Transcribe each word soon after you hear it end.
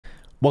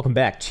Welcome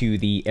back to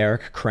the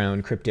Eric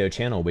Krown Crypto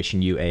channel,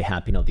 wishing you a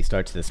happy and healthy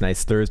start to this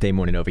nice Thursday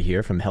morning over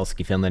here from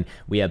Helsinki, Finland.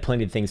 We have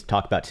plenty of things to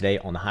talk about today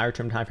on the higher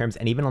term timeframes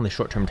and even on the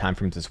short term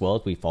timeframes as well,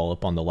 as we follow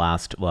up on the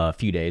last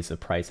few days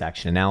of price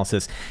action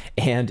analysis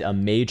and a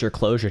major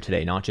closure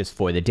today, not just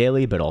for the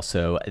daily, but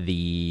also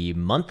the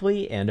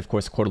monthly and of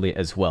course quarterly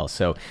as well.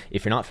 So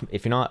if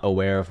you're not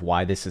aware of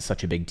why this is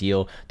such a big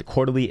deal, the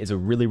quarterly is a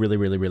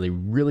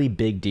really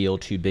big deal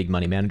to big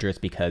money managers,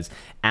 because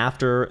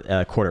after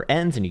a quarter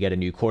ends and you get a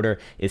new quarter,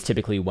 is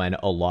typically when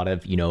a lot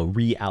of,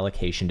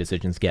 reallocation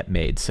decisions get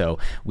made. So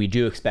we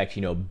do expect,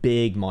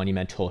 big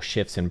monumental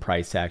shifts in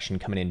price action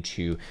coming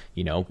into,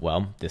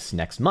 this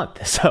next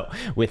month. So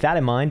with that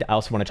in mind, I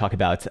also want to talk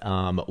about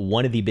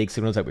one of the big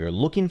signals that we were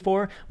looking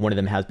for. One of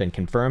them has been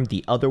confirmed.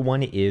 The other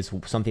one is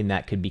something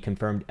that could be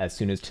confirmed as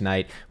soon as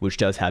tonight, which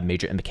does have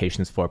major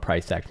implications for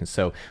price action.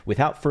 So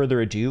without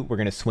further ado, we're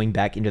going to swing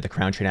back into the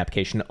Krown Trading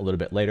application a little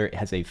bit later. It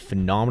has a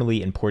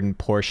phenomenally important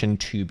portion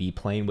to be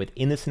playing with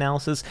in this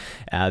analysis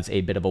as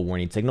a bit of a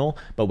warning signal.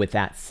 But with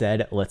that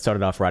said, let's start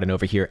it off right on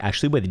over here,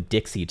 actually with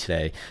Dixie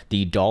today,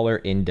 the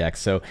dollar index.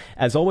 So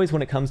as always,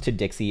 when it comes to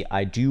Dixie,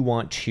 I do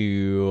want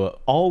to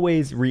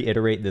always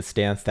reiterate the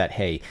stance that,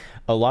 hey,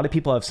 a lot of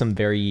people have some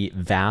very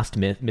vast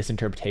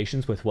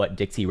misinterpretations with what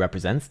Dixie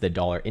represents, the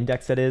dollar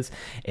index that is,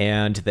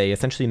 and they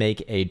essentially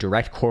make a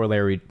direct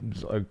corollary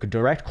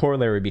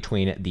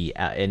between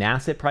an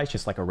asset price,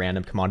 just like a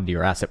random commodity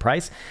or asset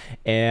price,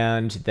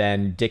 and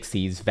then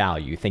Dixie's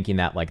value, thinking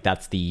that like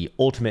that's the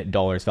ultimate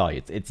dollar's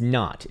value. It's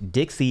not.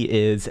 Dixie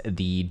is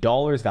the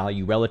dollar's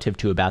value relative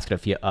to a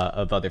basket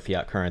of other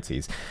fiat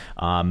currencies,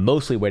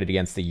 mostly weighted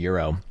against the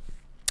euro.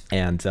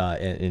 And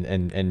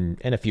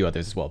a few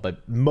others as well,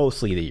 but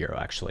mostly the euro,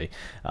 actually,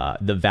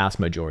 the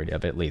vast majority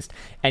of it at least.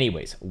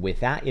 Anyways,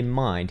 with that in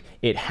mind,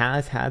 it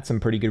has had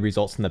some pretty good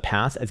results in the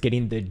past as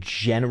getting the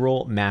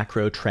general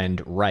macro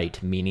trend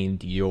right, meaning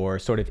your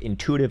sort of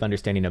intuitive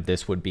understanding of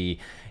this would be,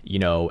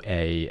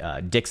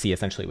 a Dixie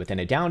essentially within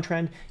a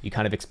downtrend. You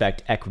kind of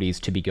expect equities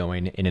to be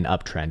going in an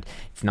uptrend.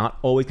 It's not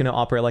always going to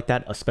operate like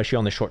that, especially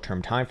on the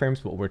short-term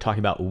timeframes, but we're talking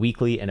about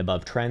weekly and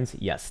above trends.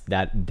 Yes,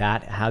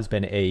 that has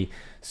been a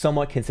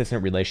somewhat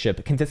consistent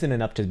relationship, consistent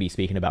enough to be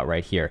speaking about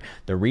right here.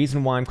 The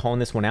reason why I'm calling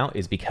this one out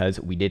is because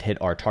we did hit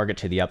our target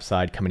to the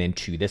upside coming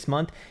into this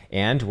month,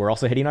 and we're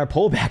also hitting our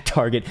pullback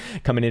target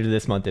coming into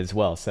this month as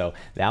well. So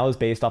that was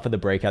based off of the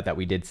breakout that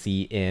we did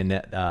see in,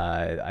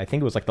 I think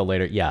it was like the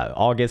later,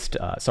 August,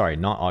 sorry,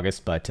 not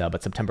August, but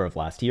September of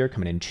last year,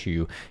 coming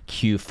into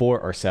Q4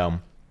 or so.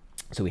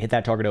 So we hit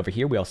that target over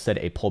here. We also said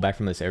a pullback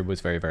from this area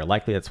was very, very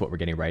likely. That's what we're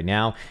getting right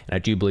now. And I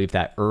do believe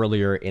that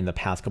earlier in the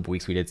past couple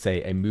weeks, we did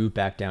say a move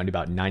back down to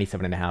about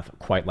 97.5,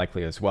 quite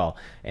likely as well.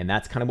 And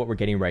that's kind of what we're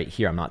getting right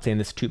here. I'm not saying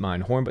this to toot my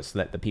own horn, but so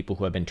that the people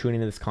who have been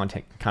tuning into this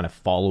content can kind of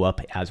follow up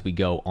as we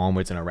go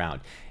onwards and around.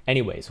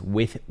 Anyways,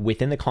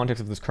 within the context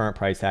of this current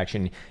price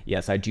action,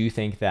 yes, I do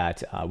think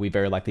that we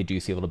very likely do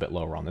see a little bit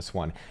lower on this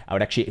one. I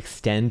would actually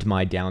extend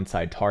my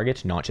downside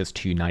target, not just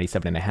to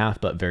 97.5,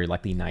 but very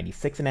likely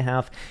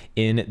 96.5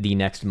 in the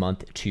next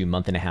month to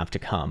month and a half to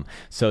come.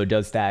 So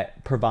does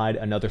that provide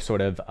another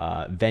sort of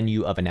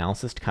venue of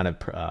analysis to kind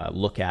of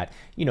look at,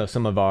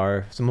 some of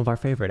our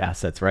favorite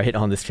assets, right,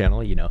 on this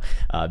channel,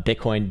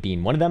 Bitcoin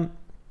being one of them?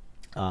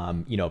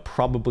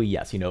 Probably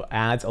yes,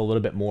 adds a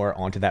little bit more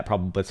onto that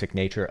probabilistic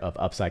nature of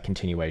upside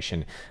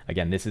continuation.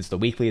 Again, this is the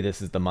weekly,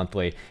 this is the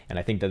monthly, and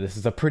I think that this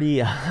is a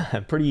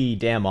pretty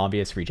damn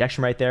obvious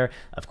rejection right there.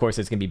 Of course,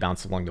 it's going to be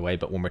bounced along the way,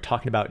 but when we're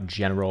talking about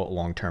general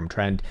long-term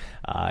trend,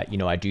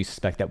 I do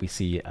suspect that we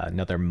see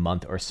another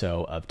month or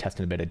so of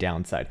testing a bit of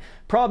downside.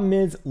 Problem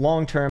is,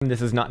 long-term,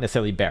 this is not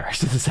necessarily bearish.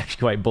 This is actually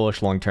quite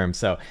bullish long-term.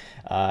 So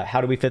how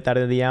do we fit that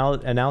into the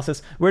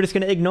analysis? We're just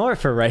going to ignore it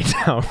for right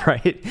now,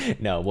 right?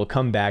 No, we'll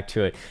come back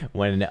to it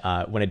when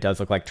it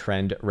does look like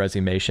trend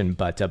resumation,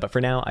 but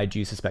for now, I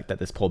do suspect that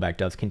this pullback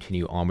does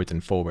continue onwards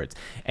and forwards.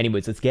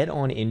 Anyways, let's get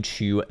on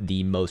into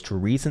the most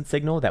recent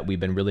signal that we've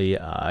been really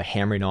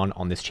hammering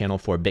on this channel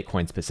for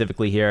Bitcoin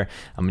specifically here.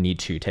 I'm gonna need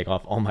to take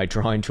off all my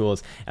drawing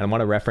tools, and I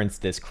want to reference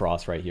this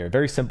cross right here. A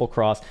very simple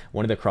cross,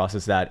 one of the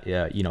crosses that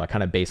I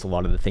kind of base a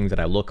lot of the things that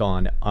I look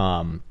on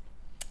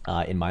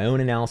in my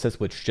own analysis,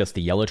 which is just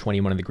the yellow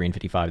 21 and the green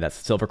 55. That's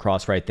the silver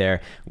cross right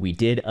there. We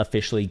did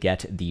officially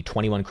get the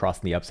 21 cross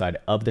on the upside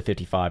of the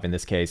 55 in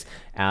this case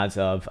as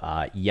of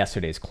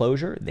yesterday's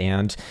closure,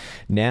 and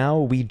now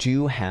we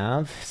do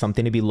have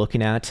something to be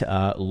looking at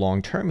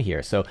long term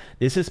here. So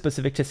this is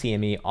specific to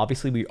CME.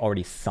 Obviously, we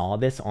already saw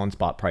this on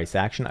spot price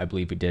action. I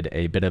believe we did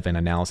a bit of an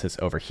analysis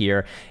over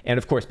here, and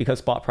of course, because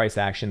spot price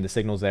action, the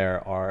signals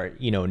there are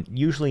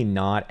usually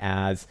not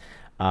as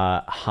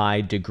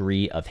high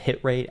degree of hit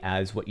rate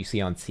as what you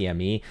see on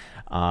CME.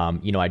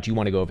 I do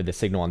want to go over the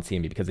signal on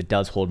CME because it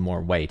does hold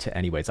more weight.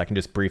 Anyways, I can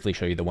just briefly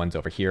show you the ones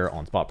over here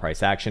on spot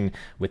price action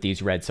with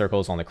these red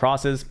circles on the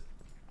crosses.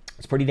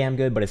 It's pretty damn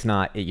good, but it's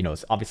not, you know,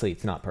 obviously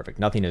it's not perfect.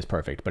 Nothing is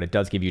perfect, but it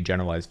does give you a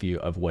generalized view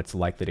of what's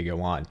likely to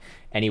go on.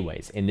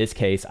 Anyways, in this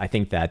case, I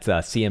think that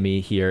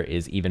CME here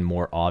is even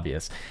more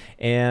obvious.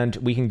 And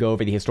we can go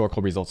over the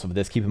historical results of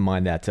this. Keep in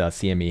mind that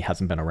CME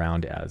hasn't been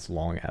around as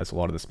long as a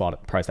lot of the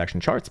spot price action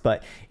charts,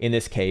 but in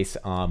this case,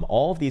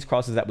 all of these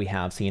crosses that we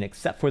have seen,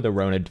 except for the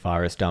Rona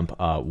virus dump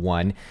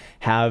one,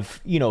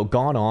 have, you know,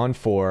 gone on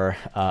for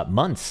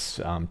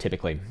months,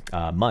 typically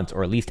months,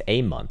 or at least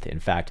a month. In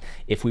fact,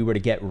 if we were to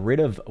get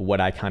rid of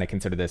what I kind of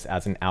consider this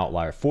as an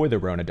outlier for the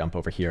Rona dump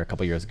over here a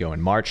couple years ago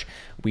in March,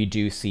 we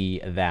do see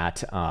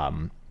that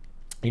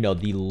you know,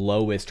 the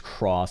lowest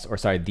cross, or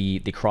sorry,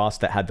 the cross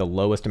that had the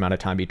lowest amount of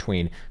time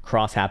between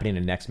cross happening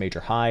and next major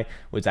high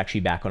was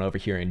actually back on over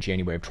here in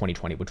January of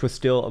 2020, which was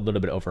still a little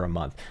bit over a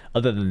month.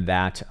 Other than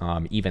that,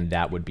 even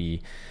that would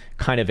be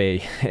kind of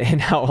an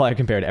outlier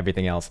compared to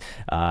everything else.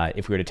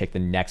 If we were to take the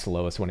next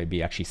lowest one, it'd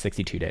be actually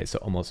 62 days, so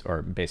almost,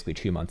 or basically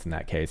 2 months in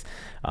that case.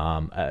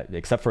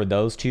 Except for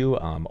those two,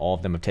 all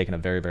of them have taken a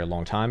very, very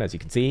long time, as you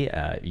can see,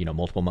 you know,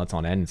 multiple months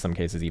on end, in some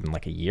cases even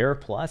like a year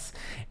plus,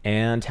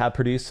 and have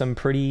produced some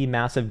pretty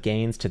massive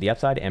gains to the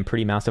upside and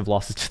pretty massive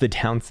losses to the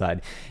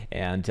downside,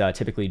 and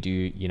typically do,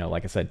 you know,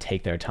 like I said,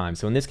 take their time.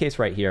 So in this case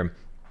right here,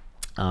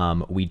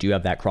 we do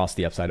have that cross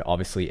the upside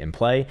obviously in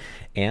play,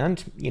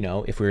 and you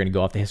know, if we're going to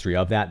go off the history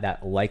of that,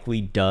 that likely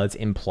does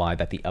imply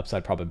that the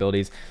upside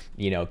probabilities,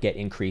 you know, get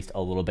increased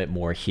a little bit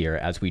more here,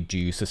 as we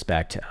do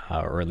suspect,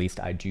 or at least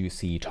I do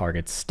see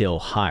targets still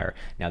higher.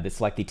 Now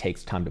this likely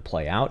takes time to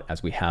play out,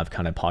 as we have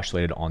kind of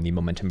postulated on the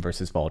momentum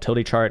versus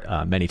volatility chart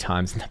many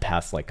times in the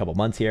past like couple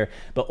months here,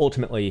 but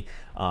ultimately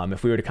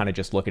if we were to kind of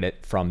just look at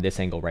it from this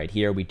angle right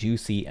here, we do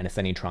see an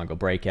ascending triangle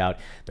breakout.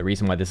 The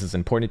reason why this is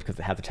important is because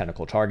it has a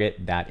technical target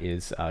that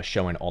is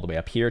showing all the way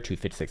up here to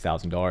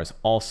 $56,000,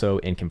 also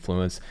in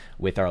confluence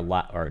with our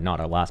not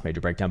our last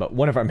major breakdown, but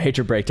one of our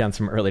major breakdowns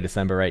from early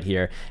December right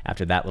here,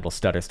 after that little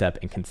stutter step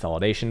in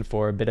consolidation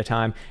for a bit of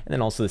time, and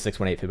then also the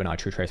 618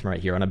 Fibonacci retracement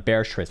right here on a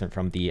bearish retracement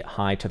from the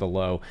high to the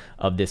low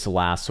of this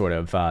last sort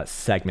of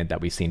segment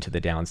that we've seen to the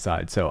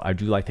downside. So I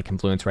do like the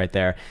confluence right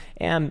there,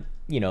 and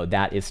you know,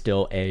 that is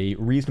still a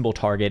reasonable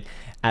target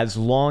as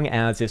long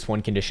as this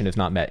one condition is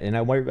not met. And I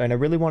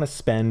really want to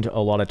spend a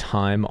lot of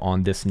time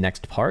on this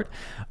next part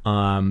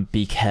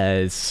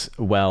because,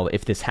 well,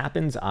 if this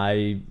happens,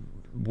 I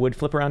would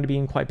flip around to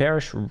being quite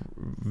bearish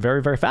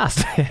very, very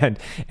fast. and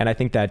I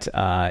think that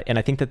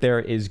there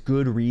is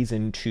good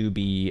reason to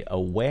be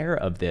aware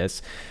of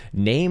this,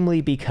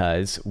 namely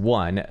because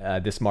one,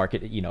 this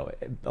market, you know,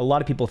 a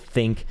lot of people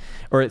think,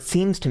 or it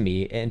seems to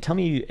me, and tell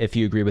me if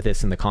you agree with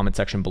this in the comment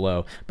section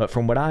below, but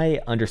from what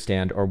I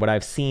understand, or what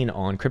I've seen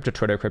on crypto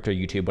Twitter, crypto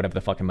YouTube, whatever the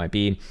fuck it might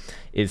be,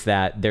 is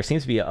that there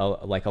seems to be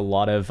like a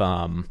lot of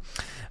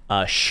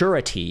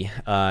surety,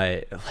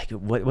 like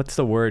what's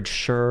the word,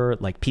 sure,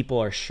 like people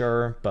are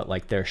sure, but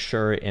like they're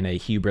sure in a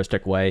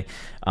hubristic way,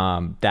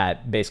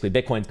 that basically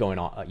Bitcoin's going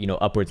on, you know,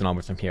 upwards and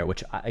onwards from here,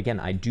 which again,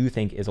 I do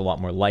think is a lot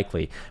more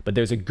likely, but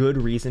there's a good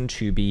reason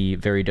to be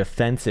very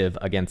defensive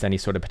against any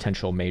sort of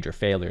potential major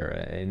failure,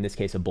 in this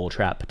case, a bull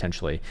trap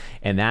potentially.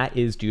 And that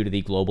is due to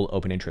the global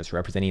open interest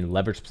representing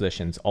leveraged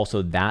positions.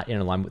 Also that in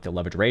alignment with the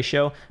leverage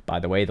ratio.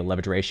 By the way, the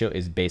leverage ratio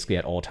is basically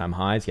at all-time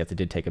highs. Yes, it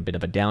did take a bit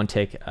of a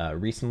downtick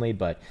recently,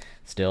 but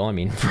still, I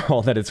mean, for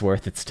all that it's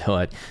worth, it's still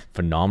at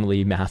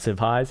phenomenally massive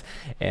highs.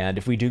 And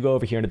if we do go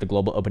over here into the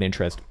global open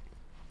interest,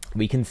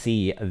 we can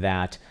see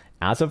that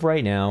as of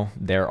right now,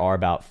 there are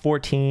about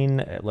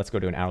 14, let's go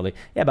to an hourly,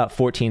 yeah, about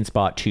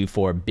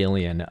 14.24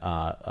 billion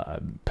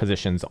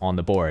positions on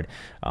the board.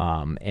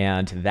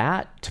 And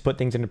that, to put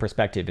things into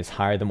perspective, is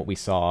higher than what we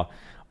saw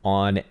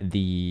on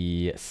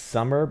the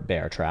summer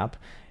bear trap.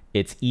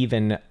 It's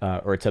even,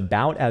 or it's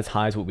about as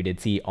high as what we did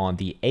see on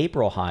the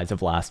April highs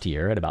of last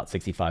year at about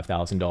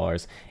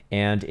 $65,000.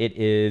 And it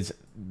is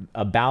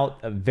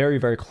about very,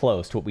 very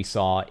close to what we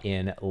saw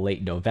in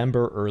late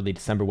November, early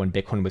December, when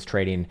Bitcoin was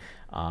trading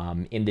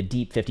in the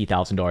deep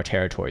 $50,000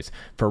 territories.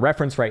 For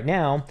reference, right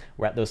now,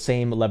 we're at those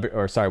same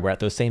we're at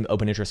those same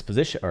open interest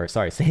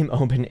same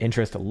open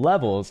interest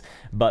levels,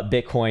 but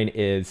Bitcoin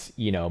is,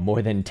 you know,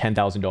 more than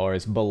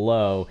 $10,000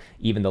 below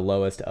even the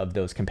lowest of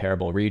those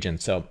comparable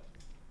regions. So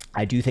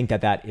I do think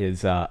that that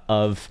is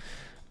of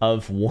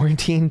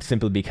warranting,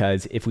 simply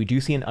because if we do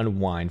see an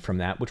unwind from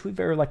that, which we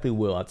very likely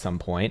will at some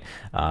point,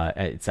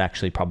 it's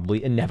actually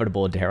probably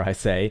inevitable, dare I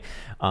say,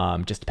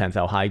 just depends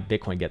how high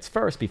Bitcoin gets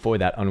first before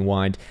that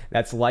unwind,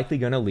 that's likely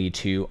going to lead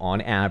to,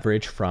 on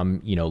average,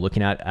 from, you know,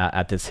 looking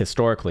at this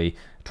historically,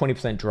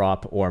 20%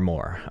 drop or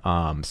more.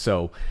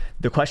 So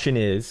the question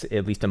is,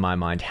 at least in my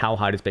mind, how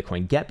high does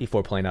Bitcoin get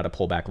before playing out a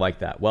pullback like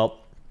that? Well,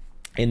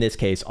 In this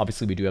case,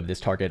 obviously, we do have this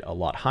target a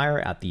lot higher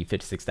at the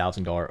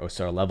 $56,000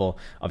 OSR level.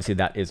 Obviously,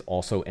 that is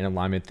also in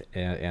alignment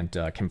and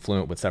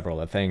confluent with several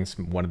other things.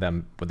 One of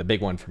them, but the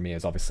big one for me,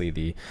 is obviously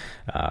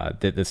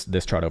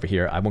this chart over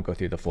here. I won't go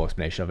through the full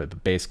explanation of it,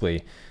 but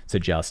basically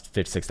suggests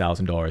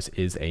 $56,000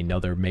 is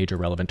another major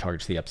relevant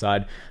target to the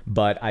upside.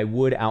 But I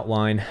would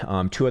outline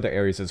two other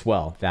areas as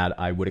well that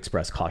I would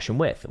express caution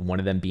with. One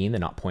of them being the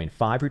 0.5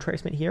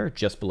 retracement here,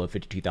 just below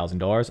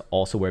 $52,000,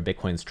 also where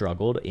Bitcoin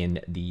struggled in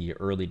the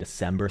early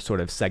December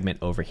sort of segment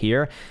over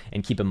here.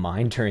 And keep in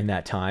mind, during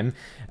that time,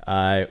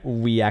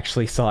 we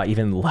actually saw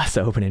even less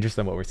open interest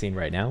than what we're seeing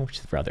right now, which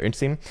is rather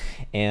interesting.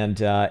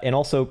 And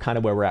also kind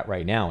of where we're at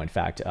right now, in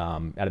fact,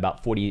 at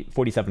about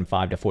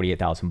 47.5 to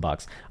 48,000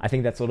 bucks. I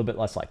think that's a little bit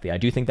less likely. I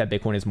do think that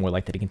Bitcoin is more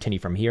likely to continue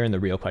from here. And the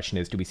real question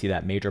is, do we see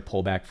that major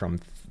pullback from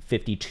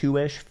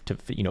 52-ish to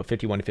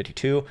 51 to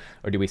 52,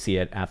 or do we see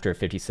it after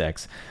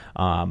 56?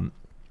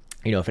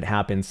 If it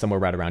happens somewhere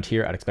right around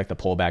here, I'd expect the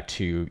pullback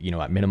to,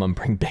 at minimum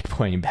bring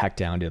Bitcoin back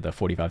down to the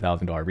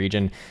 $45,000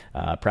 region,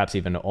 perhaps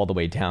even all the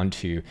way down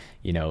to,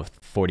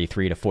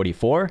 43 to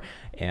 44.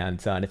 And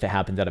if it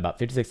happens at about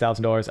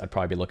 $56,000, I'd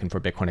probably be looking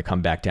for Bitcoin to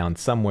come back down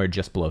somewhere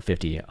just below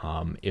 50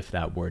 if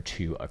that were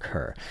to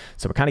occur.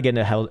 So we're kind of getting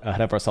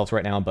ahead of ourselves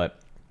right now, but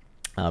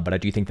I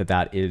do think that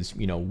that is,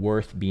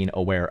 worth being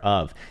aware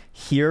of.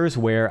 Here's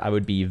where I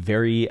would be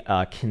very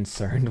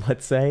concerned,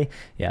 let's say.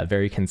 Yeah,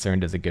 very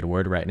concerned is a good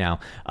word right now.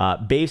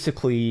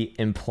 Basically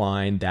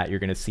implying that you're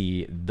going to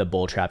see the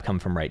bull trap come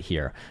from right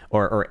here,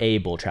 or a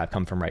bull trap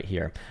come from right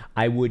here.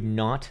 I would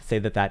not say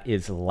that that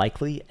is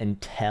likely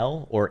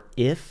until or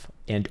if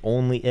and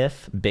only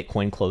if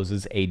Bitcoin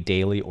closes a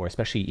daily, or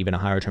especially even a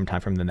higher term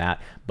time frame than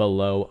that,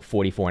 below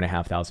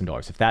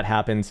 $44,500. If that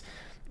happens,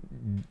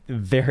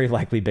 very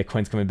likely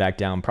Bitcoin's coming back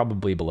down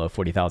probably below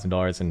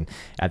 $40,000, and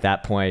at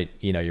that point,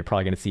 you're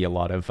probably going to see a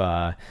lot of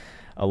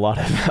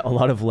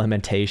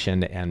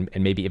lamentation and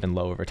maybe even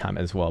low over time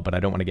as well. But I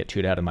don't want to get too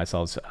ahead of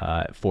myself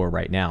for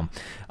right now.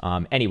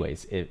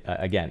 Anyways,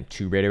 again,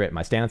 to reiterate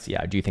my stance,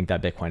 yeah, I do think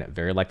that Bitcoin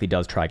very likely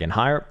does try again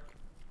higher.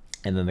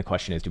 And then the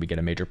question is, do we get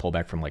a major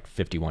pullback from like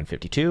 51,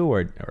 52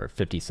 or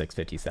 56,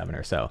 57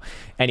 or so?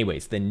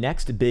 Anyways, the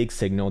next big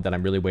signal that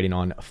I'm really waiting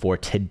on for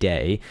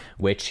today,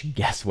 which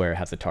guess where it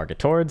has a target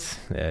towards?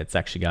 It's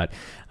actually got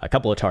a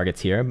couple of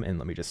targets here. And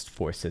let me just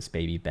force this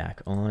baby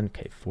back on.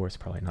 Okay, force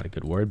probably not a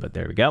good word, but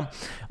there we go.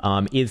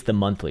 Is the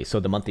monthly. So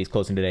the monthly is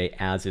closing today,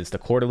 as is the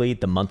quarterly.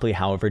 The monthly,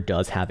 however,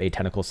 does have a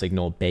technical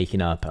signal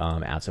baking up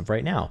as of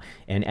right now.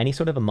 And any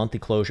sort of a monthly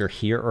closure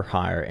here or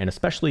higher, and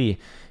especially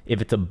if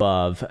it's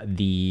above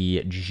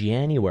the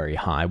January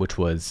high, which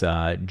was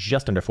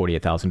just under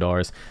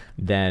 $48,000,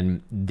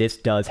 then this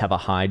does have a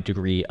high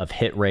degree of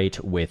hit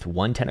rate with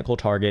one technical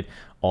target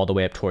all the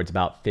way up towards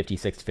about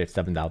 $56,000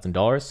 to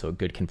 $57,000. So a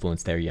good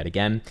confluence there yet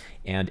again.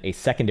 And a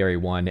secondary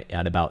one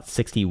at about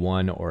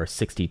 $61,000 or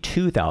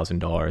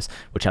 $62,000,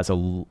 which has a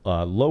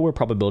lower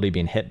probability of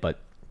being hit, but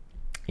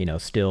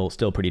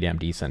still pretty damn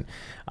decent.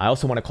 I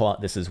also want to call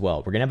out this as well.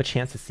 We're going to have a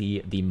chance to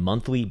see the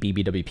monthly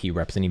BBWP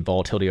representing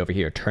volatility over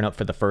here turn up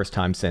for the first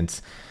time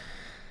since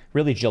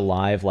really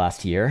July of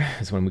last year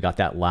is when we got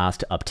that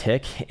last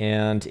uptick.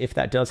 And if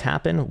that does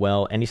happen,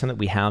 well, anytime that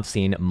we have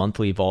seen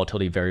monthly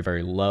volatility very,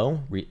 very low,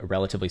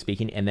 relatively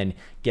speaking, and then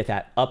get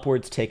that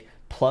upwards tick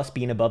plus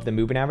being above the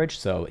moving average,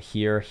 so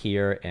here,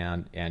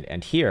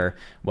 and here,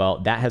 well,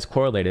 that has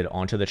correlated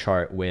onto the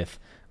chart with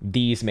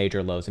these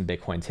major lows in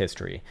Bitcoin's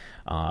history.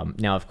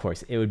 Now, of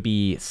course, it would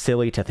be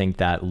silly to think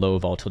that low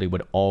volatility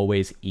would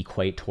always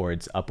equate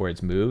towards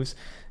upwards moves.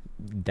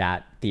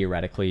 That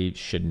theoretically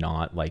should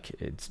not,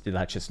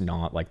 that's just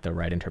not like the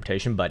right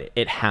interpretation, but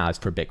it has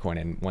for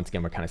Bitcoin. And once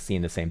again, we're kind of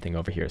seeing the same thing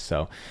over here.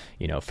 So,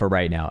 for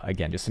right now,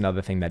 again, just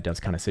another thing that does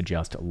kind of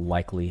suggest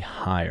likely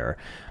higher.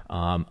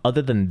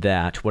 Other than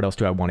that, what else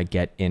do I want to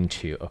get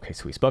into? Okay,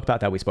 so we spoke about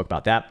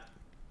that.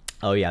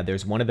 Oh yeah,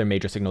 there's one other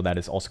major signal that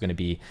is also going to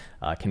be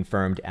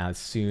confirmed as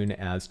soon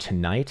as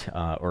tonight,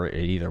 or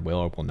it either will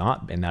or will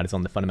not, and that is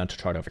on the fundamental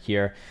chart over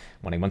here.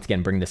 I want to once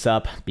again bring this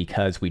up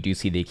because we do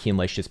see the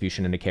accumulation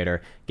distribution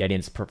indicator getting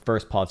its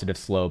first positive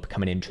slope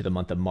coming into the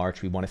month of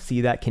March. We want to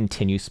see that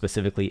continue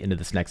specifically into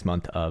this next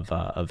month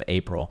of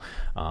April.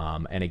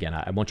 And again,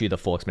 I won't do the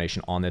full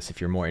explanation on this.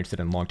 If you're more interested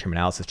in long-term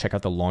analysis, check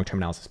out the long-term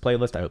analysis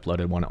playlist. I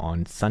uploaded one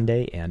on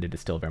Sunday, and it is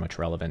still very much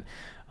relevant.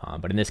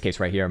 But in this case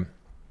right here,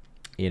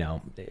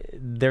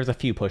 there's a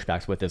few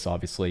pushbacks with this,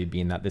 obviously,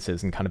 being that this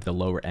is in kind of the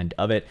lower end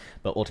of it.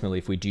 But ultimately,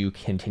 if we do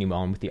continue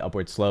on with the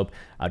upward slope,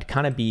 I'd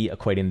kind of be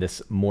equating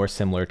this more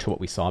similar to what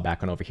we saw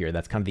back on over here.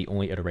 That's kind of the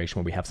only iteration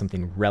where we have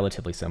something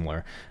relatively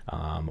similar,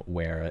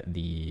 where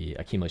the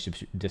accumulation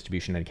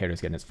distribution indicator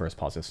is getting its first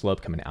positive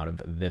slope coming out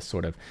of this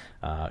sort of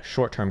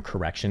short-term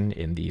correction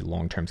in the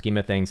long-term scheme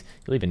of things.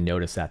 You'll even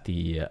notice that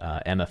the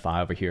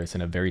MFI over here is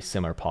in a very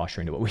similar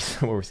posturing to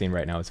what we're seeing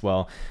right now as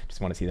well.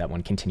 Just want to see that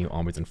one continue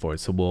onwards and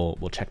forwards. So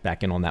we'll check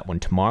back in on that one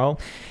tomorrow.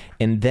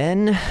 And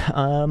then,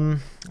 I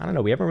don't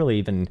know, we haven't really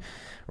even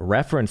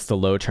referenced the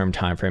low term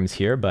timeframes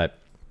here, but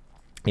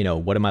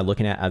what am I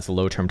looking at as the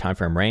low-term time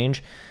frame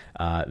range?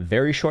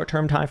 Very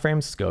short-term time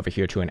frames. Let's go over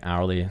here to an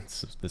hourly.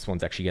 This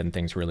one's actually getting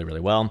things really, really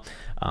well.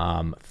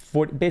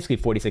 Basically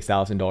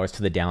 $46,000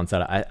 to the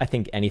downside. I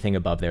think anything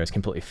above there is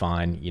completely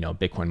fine.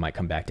 Bitcoin might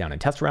come back down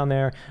and test around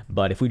there.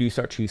 But if we do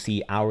start to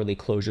see hourly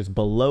closures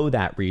below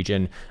that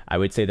region, I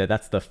would say that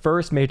that's the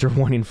first major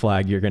warning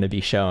flag you're going to be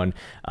shown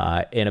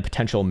in a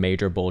potential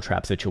major bull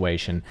trap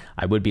situation.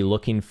 I would be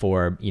looking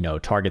for,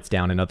 targets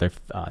down another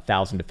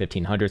 1,000 to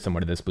 1,500,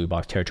 somewhere to this blue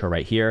box territory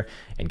right here.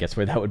 And guess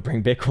where that would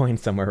bring Bitcoin?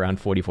 Somewhere around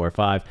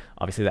 44.5.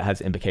 Obviously, that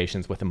has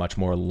implications with a much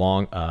more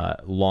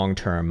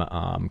long-term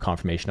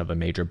confirmation of a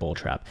major bull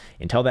trap.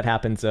 Until that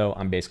happens, though,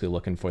 I'm basically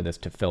looking for this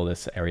to fill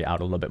this area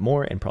out a little bit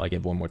more and probably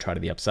give one more try to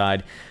the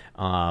upside.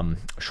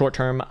 Short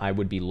term, I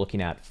would be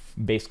looking at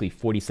basically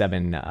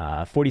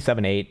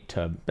 47.8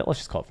 to, let's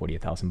just call it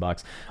 48,000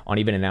 bucks on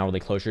even an hourly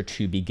closure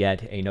to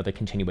get another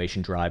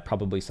continuation drive,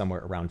 probably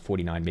somewhere around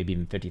 49, maybe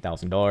even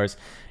 $50,000,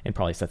 and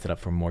probably sets it up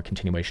for more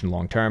continuation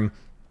long term.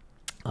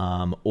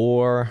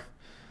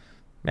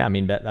 Yeah, I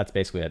mean, that's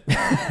basically it.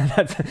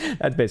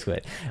 that's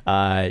basically it.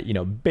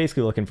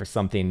 Basically looking for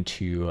something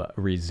to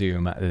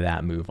resume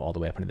that move all the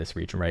way up into this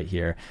region right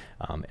here.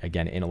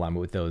 Again, in alignment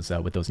with those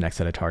next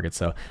set of targets.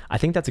 So I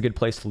think that's a good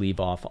place to leave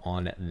off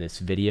on this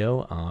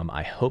video.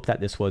 I hope that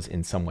this was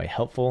in some way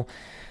helpful.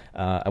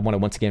 I want to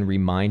once again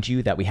remind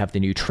you that we have the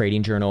new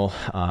trading journal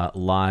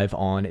live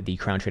on the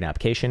Krown Trading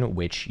application,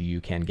 which you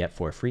can get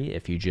for free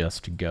if you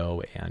just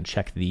go and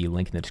check the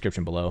link in the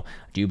description below.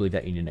 I do believe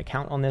that you need an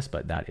account on this,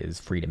 but that is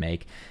free to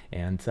make.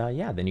 And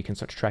yeah, then you can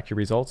start to track your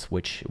results,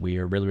 which we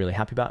are really, really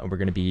happy about. And we're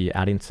going to be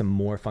adding some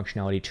more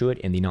functionality to it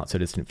in the not so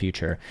distant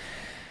future.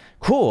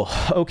 Cool.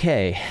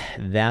 Okay,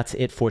 that's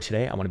it for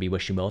today. I want to be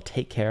wishing you well.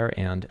 Take care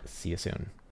and see you soon.